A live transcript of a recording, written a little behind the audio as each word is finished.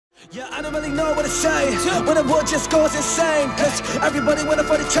Yeah, I don't really know what to say when the world just goes insane. Cause everybody wanna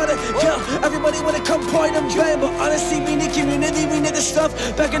fight each other, yeah, everybody wanna come point and blame. But honestly, we need community, we need the stuff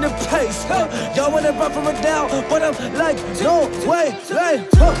back in the place. Y'all wanna run from it now, but I'm like, no way,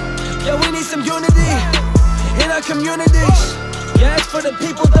 yeah, we need some unity in our communities. Yeah, it's for the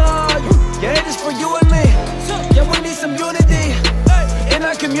people, dog. Yeah, it is for you and me. Yeah, we need some unity in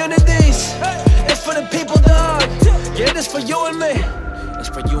our communities. It's for the people, dog. Yeah, it is for you and me. It's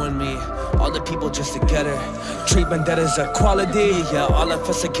for you and me, all the people just together. Treatment that is equality, yeah, all of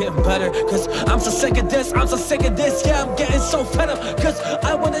us are getting better. Cause I'm so sick of this, yeah, I'm getting so fed up. Cause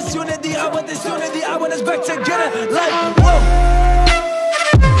I want this unity, I want us back together. Like, whoa.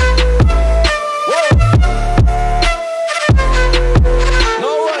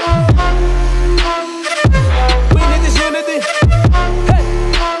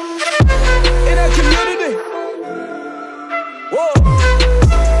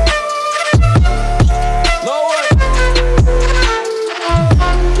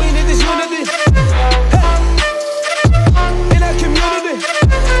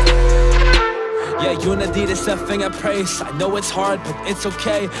 Unity, this thing I praise. I know it's hard, but it's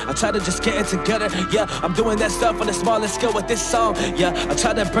okay. I try to just get it together. Yeah, I'm doing that stuff on a smaller scale with this song. Yeah, I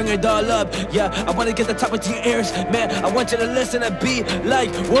try to bring it all up. Yeah, I wanna get the top of your ears. Man, I want you to listen and be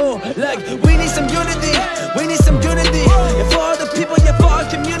like, whoa, like, we need some unity. We need some unity. Yeah, for all the people, yeah, for our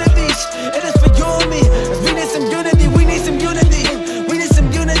communities. It is for you and me. We need some unity. We need some unity. We need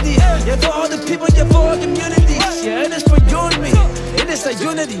some unity. Yeah, for all the people, yeah, for our communities. Yeah, it is for you and me. It is a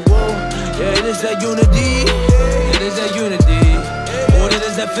unity, whoa. Yeah, it is that unity. It is that unity. Oh, that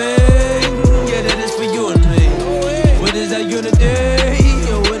is that thing. Yeah, that is for you and me. What is that unity?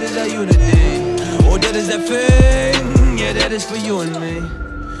 Oh, what is that unity? Oh, that is that thing. Yeah, that is for you and me.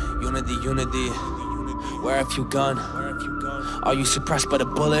 Unity, unity. Where have you gone? Are you suppressed by the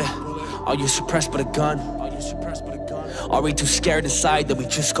bullet? Are you suppressed by the gun? Are we too scared inside that we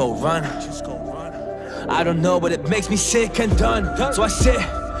just go run? I don't know, but it makes me sick and done. So I sit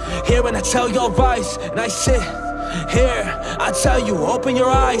here and I tell you rise, and I sit here, I tell you open your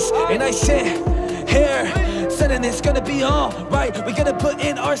eyes, and I sit here saying it's gonna be alright. We're gonna put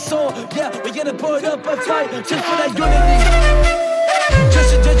in our soul, yeah, we're gonna put up a fight just for that unity.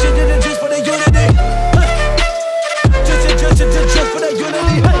 Just for the unity. Just for that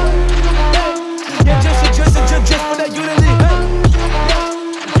unity. Yeah, just for that unity.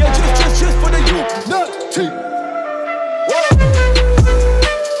 Yeah, just for the unity.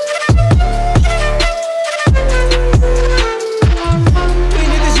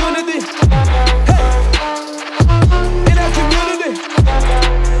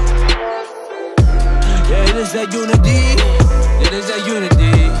 It is that unity, it is that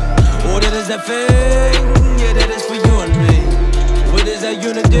unity. Oh, that is that thing, yeah, that is for you and me. What is that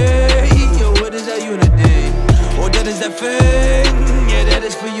unity, oh, what is that unity? Oh, that is that thing, yeah, that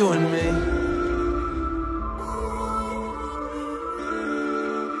is for you and me.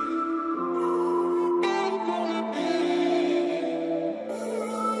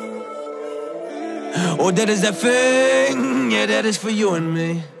 Oh, that is that thing, yeah, that is for you and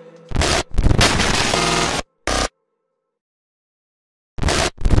me.